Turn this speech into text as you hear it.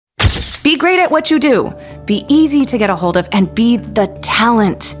great at what you do, be easy to get a hold of, and be the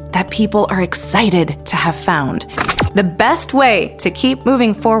talent that people are excited to have found. The best way to keep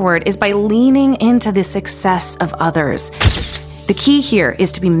moving forward is by leaning into the success of others. The key here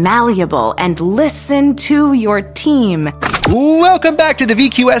is to be malleable and listen to your team. Welcome back to the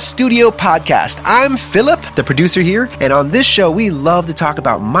VQS Studio Podcast. I'm Philip, the producer here, and on this show, we love to talk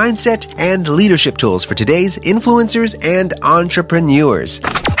about mindset and leadership tools for today's influencers and entrepreneurs.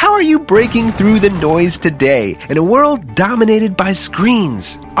 How are you breaking through the noise today in a world dominated by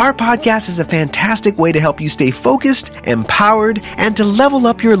screens? Our podcast is a fantastic way to help you stay focused, empowered, and to level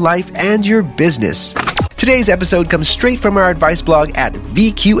up your life and your business. Today's episode comes straight from our advice blog at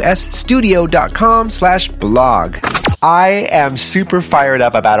vqsstudio.com/blog. I am super fired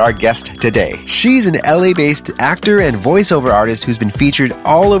up about our guest today. She's an LA-based actor and voiceover artist who's been featured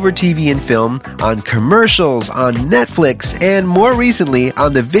all over TV and film, on commercials, on Netflix, and more recently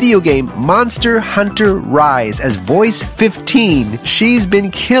on the video game Monster Hunter Rise as Voice 15. She's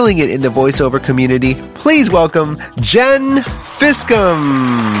been killing it in the voiceover community. Please welcome Jen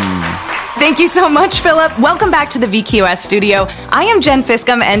Fiscum. Thank you so much, Philip. Welcome back to the VQS studio. I am Jen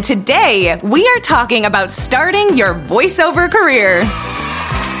Fiscum, and today we are talking about starting your voiceover career.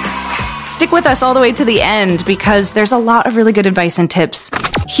 Stick with us all the way to the end because there's a lot of really good advice and tips.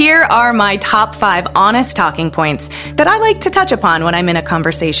 Here are my top 5 honest talking points that I like to touch upon when I'm in a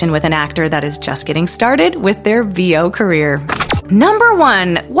conversation with an actor that is just getting started with their VO career. Number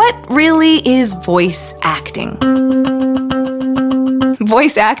 1, what really is voice acting?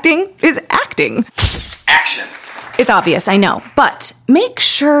 Voice acting is acting. Action. It's obvious, I know, but make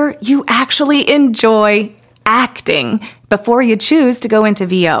sure you actually enjoy acting before you choose to go into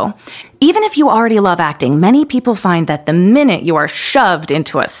VO. Even if you already love acting, many people find that the minute you are shoved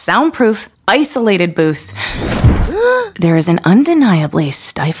into a soundproof, isolated booth, there is an undeniably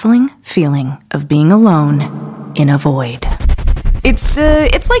stifling feeling of being alone in a void. It's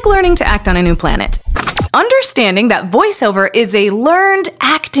like learning to act on a new planet. Understanding that voiceover is a learned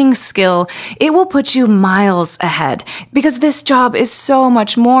acting skill, it will put you miles ahead because this job is so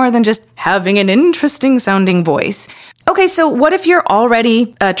much more than just having an interesting sounding voice. Okay, so what if you're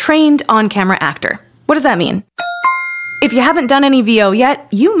already a trained on-camera actor? What does that mean? If you haven't done any VO yet,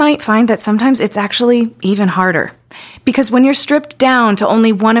 you might find that sometimes it's actually even harder. Because when you're stripped down to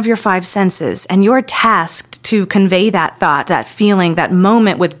only one of your 5 senses and you're tasked to convey that thought, that feeling, that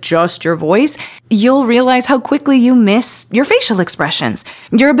moment with just your voice, you'll realize how quickly you miss your facial expressions,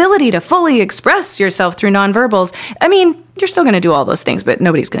 your ability to fully express yourself through nonverbals. I mean, you're still going to do all those things, but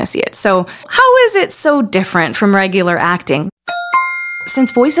nobody's going to see it. So how is it so different from regular acting?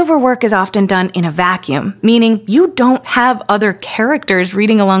 Since voiceover work is often done in a vacuum, meaning you don't have other characters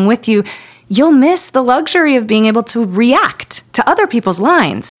reading along with you, you'll miss the luxury of being able to react to other people's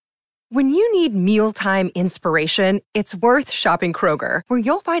lines. When you need mealtime inspiration, it's worth shopping Kroger, where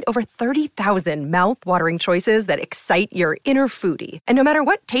you'll find over 30,000 mouth-watering choices that excite your inner foodie. And no matter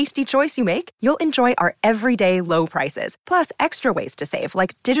what tasty choice you make, you'll enjoy our everyday low prices, plus extra ways to save,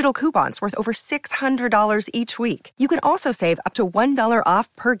 like digital coupons worth over $600 each week. You can also save up to $1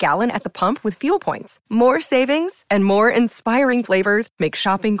 off per gallon at the pump with fuel points. More savings and more inspiring flavors make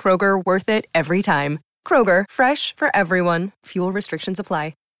shopping Kroger worth it every time. Kroger, fresh for everyone. Fuel restrictions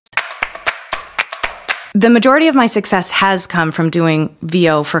apply. The majority of my success has come from doing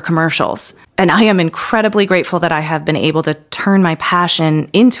VO for commercials, and I am incredibly grateful that I have been able to turn my passion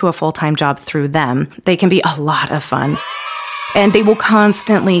into a full-time job through them. They can be a lot of fun, and they will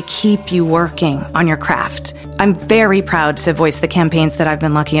constantly keep you working on your craft. I'm very proud to voice the campaigns that I've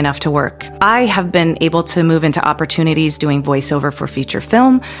been lucky enough to work. I have been able to move into opportunities doing voiceover for feature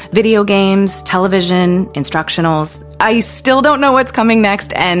film, video games, television, instructionals. I still don't know what's coming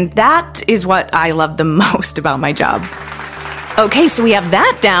next, and that is what I love the most about my job. Okay, so we have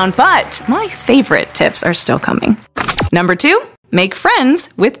that down, but my favorite tips are still coming. Number 2, make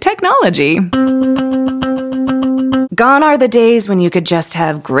friends with technology. Gone are the days when you could just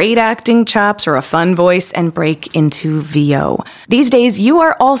have great acting chops or a fun voice and break into VO. These days, you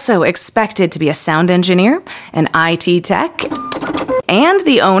are also expected to be a sound engineer, an IT tech, and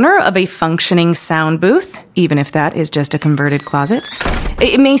the owner of a functioning sound booth, even if that is just a converted closet.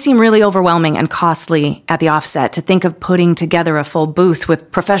 It may seem really overwhelming and costly at the offset to think of putting together a full booth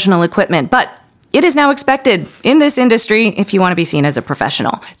with professional equipment, but it is now expected in this industry if you want to be seen as a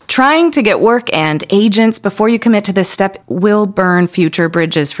professional. Trying to get work and agents before you commit to this step will burn future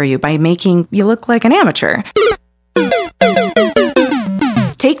bridges for you by making you look like an amateur.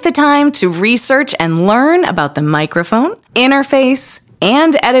 Take the time to research and learn about the microphone, interface,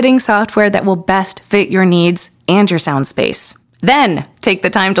 and editing software that will best fit your needs and your sound space. Then, take the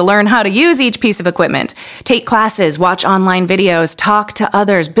time to learn how to use each piece of equipment. Take classes, watch online videos, talk to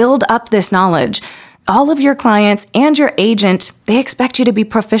others, build up this knowledge. All of your clients and your agent, they expect you to be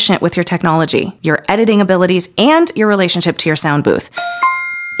proficient with your technology, your editing abilities, and your relationship to your sound booth.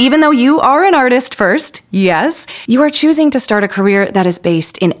 Even though you are an artist first, yes, you are choosing to start a career that is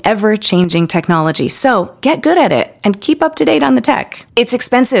based in ever-changing technology. So get good at it and keep up to date on the tech. It's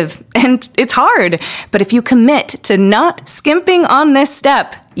expensive and it's hard, but if you commit to not skimping on this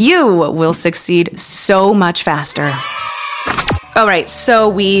step, you will succeed so much faster. All right, so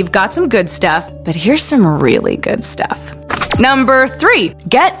we've got some good stuff, but here's some really good stuff. Number 3,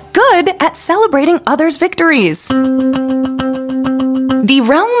 get good at celebrating others' victories. The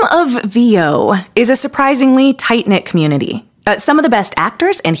realm of VO is a surprisingly tight-knit community. Some of the best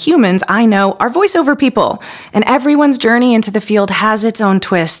actors and humans I know are voiceover people, and everyone's journey into the field has its own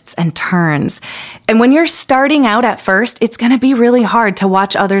twists and turns. And when you're starting out at first, it's going to be really hard to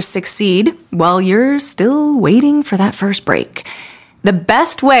watch others succeed while you're still waiting for that first break. The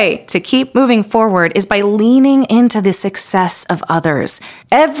best way to keep moving forward is by leaning into the success of others.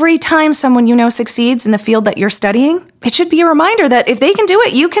 Every time someone you know succeeds in the field that you're studying, it should be a reminder that if they can do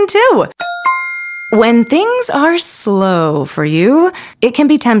it, you can too. When things are slow for you, it can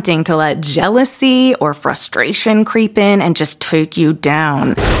be tempting to let jealousy or frustration creep in and just take you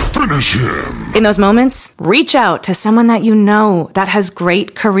down. Finish him! In those moments, reach out to someone that you know that has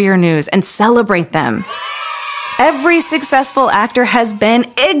great career news and celebrate them. Every successful actor has been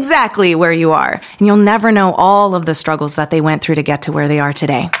exactly where you are, and you'll never know all of the struggles that they went through to get to where they are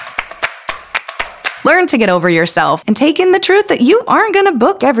today. Learn to get over yourself and take in the truth that you aren't going to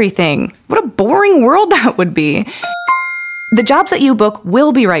book everything. What a boring world that would be. The jobs that you book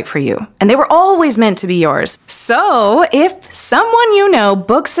will be right for you, and they were always meant to be yours. So, if someone you know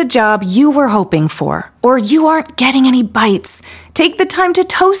books a job you were hoping for, or you aren't getting any bites, take the time to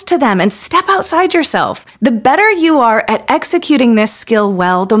toast to them and step outside yourself. The better you are at executing this skill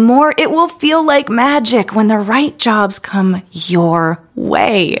well, the more it will feel like magic when the right jobs come your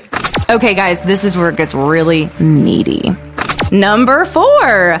way. Okay, guys, this is where it gets really meaty. Number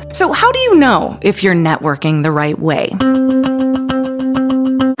 4. So how do you know if you're networking the right way?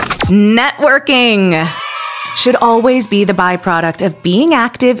 Networking should always be the byproduct of being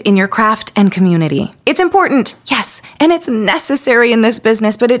active in your craft and community. It's important, yes, and it's necessary in this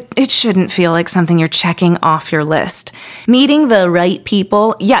business, but it shouldn't feel like something you're checking off your list. Meeting the right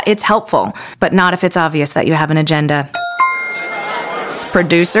people, yeah, it's helpful, but not if it's obvious that you have an agenda.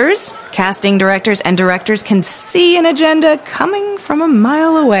 Producers, casting directors, and directors can see an agenda coming from a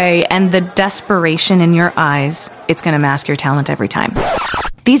mile away, and the desperation in your eyes, it's going to mask your talent every time.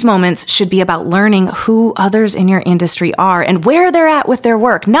 These moments should be about learning who others in your industry are and where they're at with their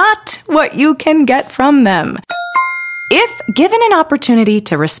work, not what you can get from them. If given an opportunity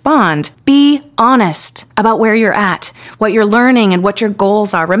to respond, be honest about where you're at, what you're learning, and what your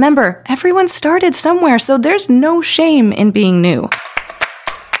goals are. Remember, everyone started somewhere, so there's no shame in being new.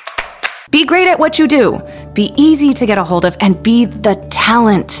 Be great at what you do, be easy to get a hold of, and be the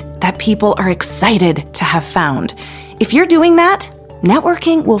talent that people are excited to have found. If you're doing that,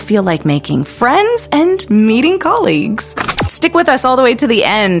 networking will feel like making friends and meeting colleagues. Stick with us all the way to the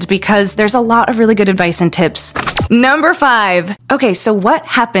end because there's a lot of really good advice and tips. Number 5. Okay, so what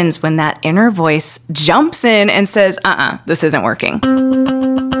happens when that inner voice jumps in and says, this isn't working?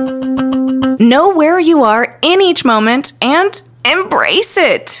 Know where you are in each moment and embrace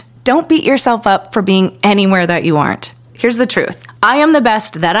it. Don't beat yourself up for being anywhere that you aren't. Here's the truth. I am the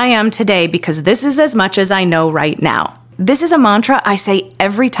best that I am today because this is as much as I know right now. This is a mantra I say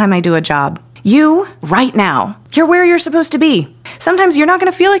every time I do a job. You, right now, you're where you're supposed to be. Sometimes you're not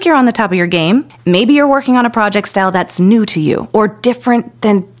going to feel like you're on the top of your game. Maybe you're working on a project style that's new to you or different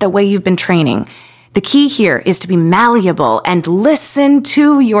than the way you've been training. The key here is to be malleable and listen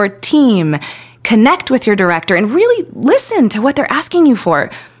to your team. Connect with your director and really listen to what they're asking you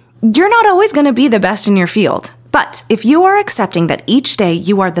for. You're not always going to be the best in your field. But if you are accepting that each day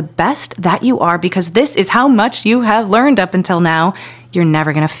you are the best that you are because this is how much you have learned up until now, you're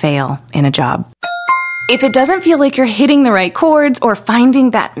never going to fail in a job. If it doesn't feel like you're hitting the right chords or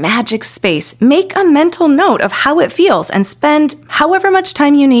finding that magic space, make a mental note of how it feels and spend however much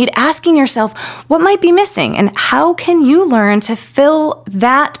time you need asking yourself what might be missing and how can you learn to fill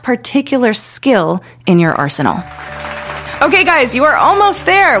that particular skill in your arsenal. Okay, guys, you are almost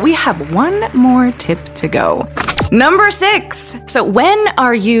there. We have one more tip to go. Number 6. So when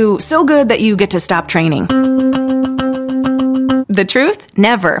are you so good that you get to stop training? The truth?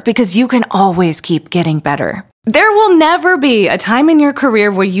 Never, because you can always keep getting better. There will never be a time in your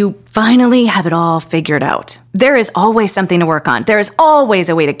career where you finally have it all figured out. There is always something to work on. There is always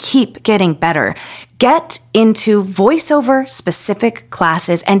a way to keep getting better. Get into voiceover specific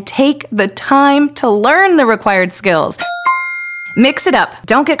classes and take the time to learn the required skills. Mix it up.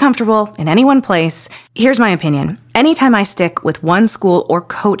 Don't get comfortable in any one place. Here's my opinion. Anytime I stick with one school or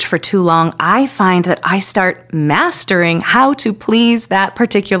coach for too long, I find that I start mastering how to please that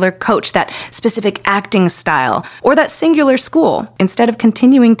particular coach, that specific acting style, or that singular school, instead of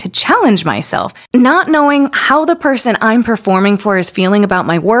continuing to challenge myself. Not knowing how the person I'm performing for is feeling about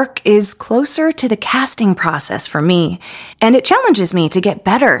my work is closer to the casting process for me, and it challenges me to get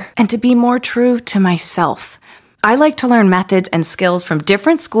better and to be more true to myself. I like to learn methods and skills from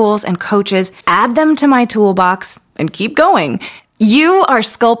different schools and coaches, add them to my toolbox, and keep going. You are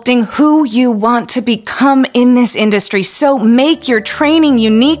sculpting who you want to become in this industry, so make your training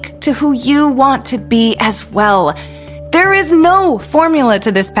unique to who you want to be as well. There is no formula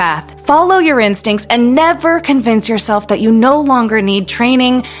to this path. Follow your instincts and never convince yourself that you no longer need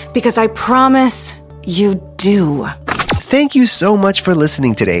training, because I promise you do. Thank you so much for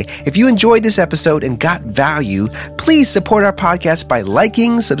listening today. If you enjoyed this episode and got value, please support our podcast by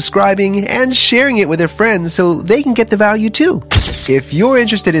liking, subscribing, and sharing it with their friends so they can get the value too. If you're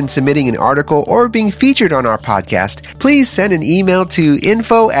interested in submitting an article or being featured on our podcast, please send an email to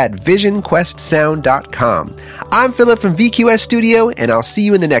info@visionquestsound.com. I'm Philip from VQS Studio, and I'll see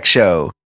you in the next show.